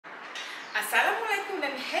Assalamualaikum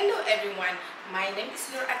dan hello everyone. My name is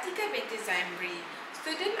Nur Atika binti Zamri.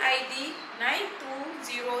 Student ID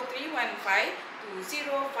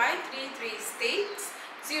 920315205333 states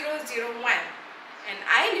 001 and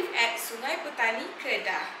I live at Sungai Petani,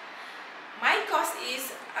 Kedah. My course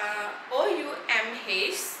is Oumh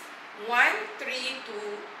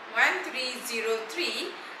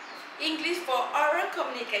 1303 English for Oral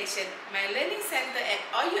Communication. My learning center at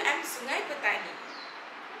Oumh Sungai Petani.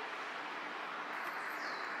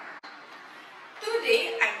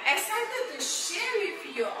 Today, I'm excited to share with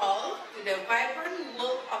you all to the vibrant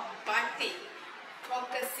world of batik,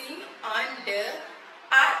 focusing on the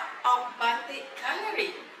art of batik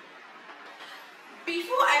coloring.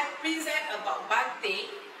 Before I present about batik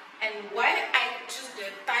and why I choose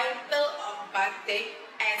the title of batik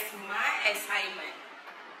as my assignment,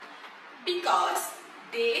 because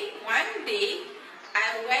one day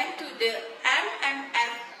I went to the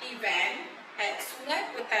MMF event at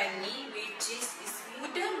Sungai Petani, which is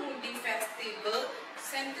Muda Mudi Festival,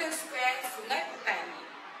 Central Square, Sungai Petani.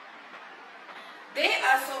 There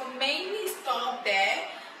are so many stalls there,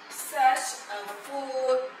 such as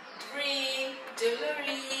food, drink,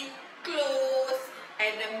 jewelry, clothes,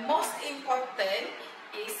 and the most important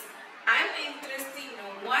is I'm interested in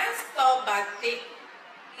one stall batik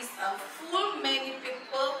is a full many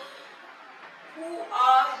people who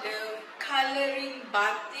are the coloring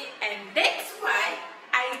batik, and that's why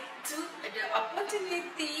I took the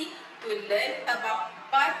opportunity to learn about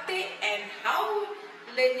batik and how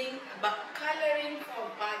learning about coloring for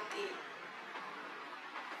batik.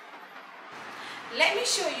 Let me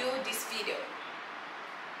show you this video.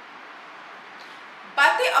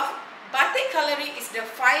 Batik coloring is the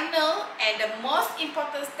final and the most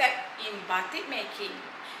important step in batik making.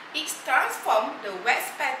 It transforms the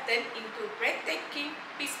wax pattern into a breathtaking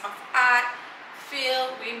piece of art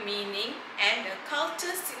filled with meaning and the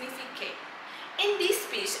cultural significance. In this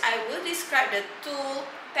speech, I will describe the tool,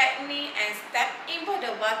 technique, and step involved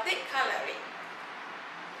in batik coloring.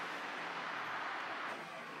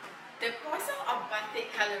 The process of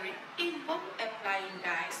batik coloring involves applying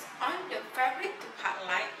dyes on the fabric to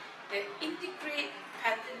highlight the intricate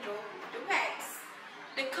pattern drawn with the wax.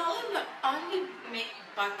 The color not only make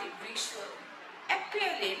batik visual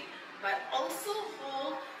appealing, but also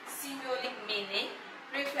hold symbolic meaning,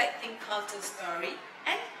 reflecting cultural story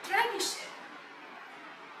and tradition.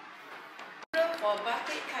 For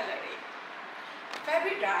batik coloring,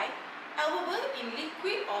 fabric dye available in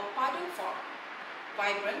liquid or powder form.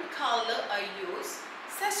 Vibrant colors are used,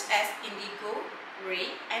 such as indigo,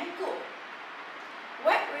 red, and gold.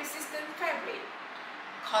 Wet-resistant fabric,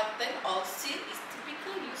 cotton or silk is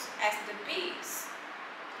typically used as the base.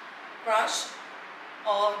 Brush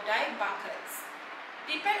or dye buckets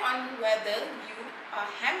depend on whether you are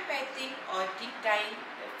hand painting or deep dyeing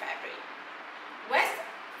the fabric. Wax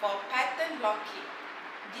for pattern blocking.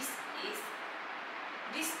 This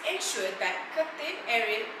ensures that curtain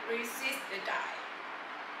area resists the dye.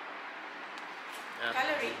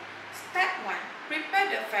 Coloring. Step 1. Prepare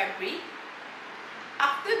the fabric.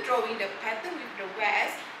 After drawing the pattern with the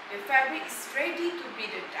wax, the fabric is ready to be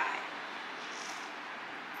the dye.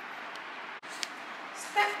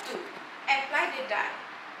 Step 2. Apply the dye.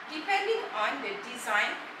 Depending on the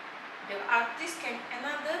design, the artist can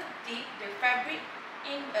either dip the fabric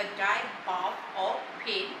in a dye bath or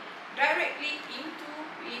paint directly into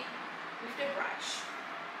it with the brush.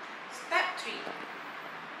 Step 3.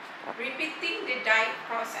 Repeating the dye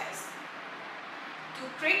process. To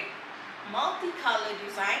create multicolor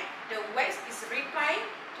design, the wax is applied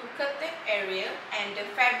to curtain area and the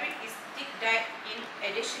fabric is deep dyed in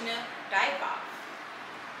additional dye bath.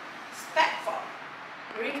 Step 4.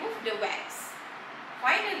 Remove the wax.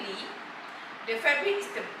 Finally, the fabric is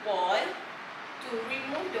boiled to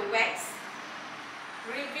remove the wax,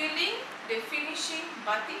 revealing the finishing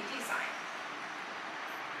batik design.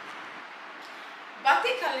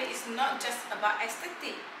 Batik color is not just about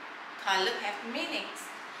aesthetic. Color have meanings.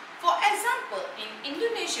 For example, in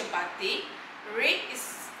Indonesian batik, red is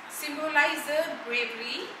symbolizes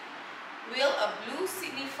bravery, while a blue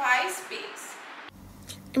signifies peace.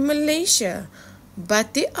 In Malaysia,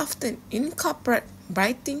 batik often incorporate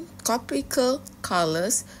bright tropical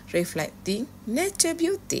colors reflecting nature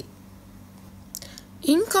beauty.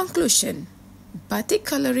 In conclusion, batik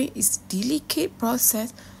coloring is a delicate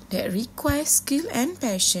process that requires skill and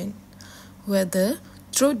passion. Whether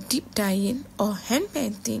through deep dyeing or hand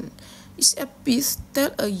painting, each piece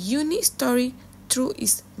tells a unique story through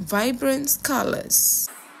its vibrant colors.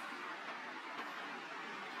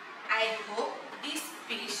 I hope this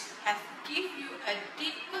speech has given you a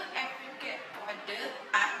deeper appreciation for the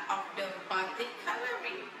art of the batik.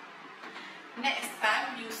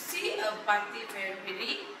 batik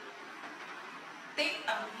fabric, take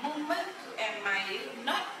a moment to admire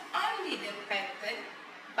not only the pattern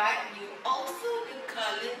but you also the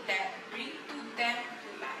color that